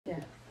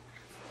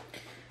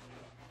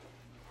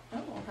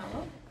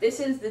This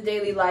is the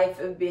daily life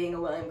of being a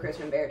William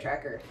Chrisman bear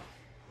tracker.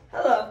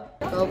 Hello.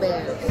 Go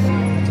Bears.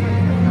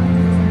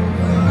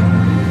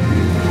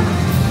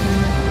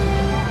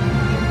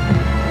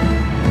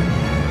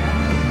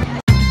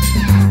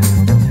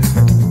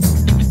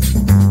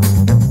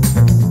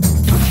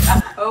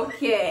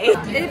 Okay.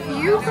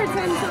 If you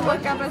pretend to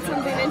look up at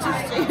something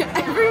interesting,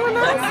 everyone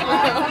else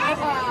will.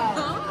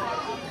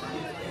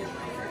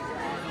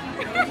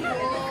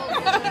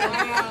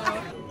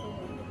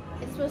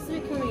 It's supposed to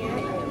be coming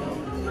at you.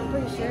 I'm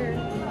pretty sure.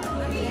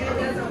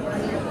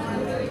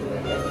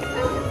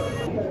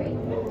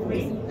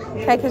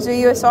 Can I do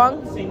you a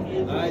song?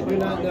 I do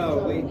not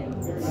know.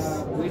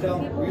 We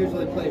don't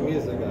usually play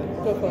music.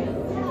 Go for it.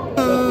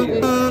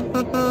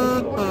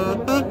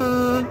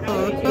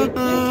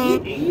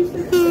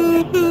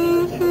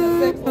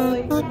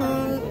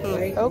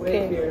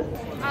 Okay.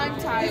 I'm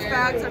tired. These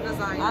bags are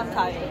designed. I'm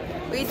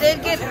tired. We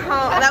did get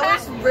home. That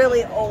was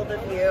really old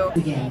of you.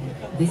 Again,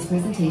 this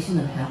presentation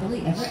of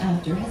Happily Ever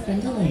After has been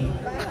delayed.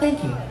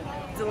 Thank you.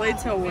 Delayed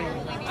till when?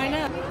 I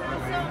know.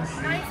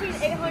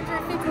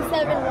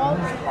 19857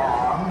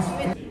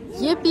 Walmart.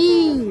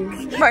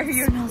 Yippee!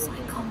 Mario. Smells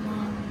like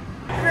cologne.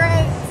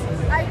 Great.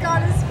 I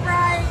got a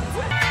Sprite.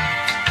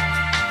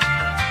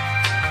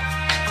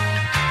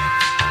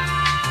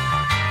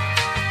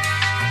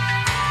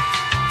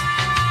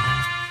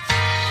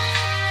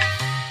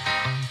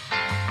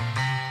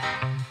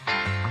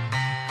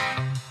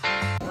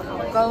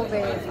 Go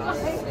Bears.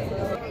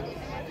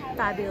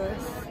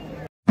 Fabulous.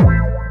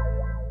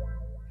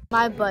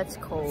 My butt's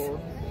cold.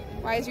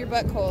 Why is your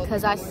butt cold?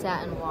 Because I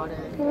sat in water.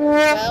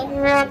 Well,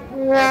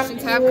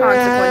 actions have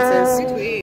consequences.